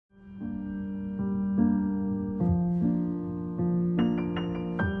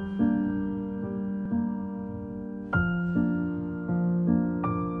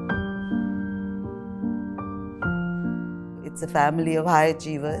It's a family of high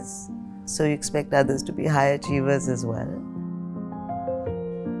achievers, so you expect others to be high achievers as well.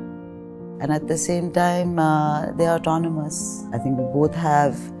 And at the same time, they're autonomous. I think we both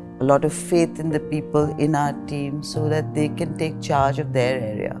have a lot of faith in the people in our team so that they can take charge of their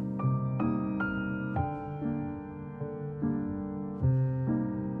area.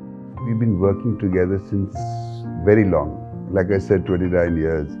 We've been working together since very long, like I said, 29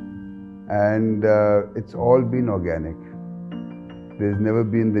 years. And it's all been organic. There's never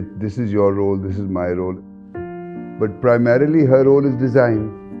been that this is your role, this is my role. But primarily her role is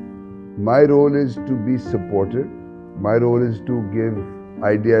design. My role is to be supportive. My role is to give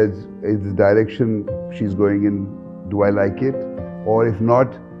ideas, is the direction she's going in, do I like it? Or if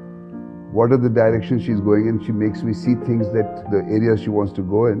not, what are the directions she's going in? She makes me see things that the areas she wants to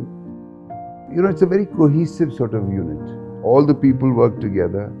go in. You know, it's a very cohesive sort of unit. All the people work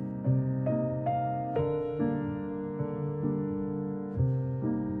together.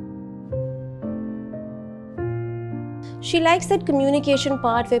 She likes that communication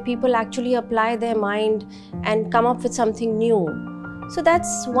part where people actually apply their mind and come up with something new. So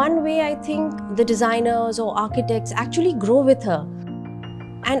that's one way I think the designers or architects actually grow with her.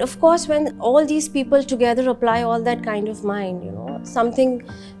 And of course, when all these people together apply all that kind of mind, you know, something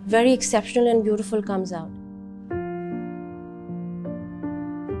very exceptional and beautiful comes out.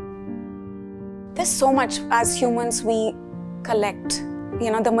 There's so much as humans we collect,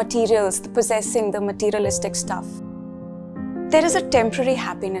 you know, the materials, the possessing, the materialistic stuff. There is a temporary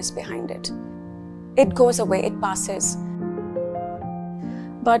happiness behind it. It goes away, it passes.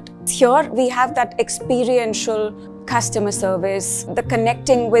 But here we have that experiential customer service, the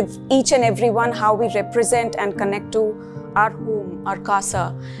connecting with each and everyone, how we represent and connect to our home, our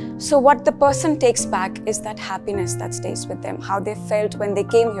casa. So what the person takes back is that happiness that stays with them, how they felt when they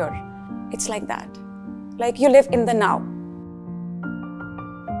came here. It's like that. Like you live in the now.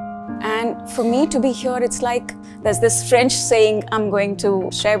 And for me to be here, it's like there's this French saying I'm going to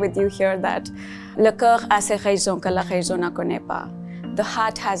share with you here that Le cœur a ses raisons que la raison ne connaît pas. The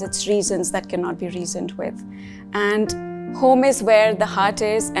heart has its reasons that cannot be reasoned with. And home is where the heart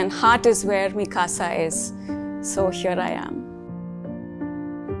is, and heart is where mi casa is. So here I am.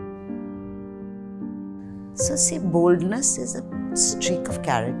 So see, boldness is a streak of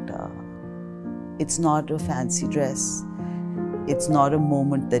character. It's not a fancy dress. It's not a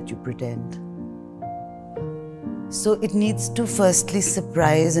moment that you pretend. So it needs to firstly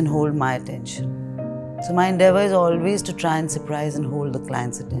surprise and hold my attention. So my endeavor is always to try and surprise and hold the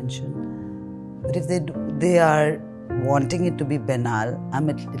client's attention. But if they are wanting it to be banal, I'm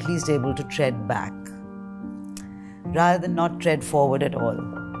at least able to tread back rather than not tread forward at all.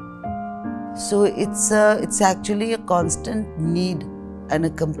 So it's actually a constant need and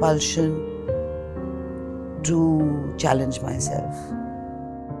a compulsion to challenge myself.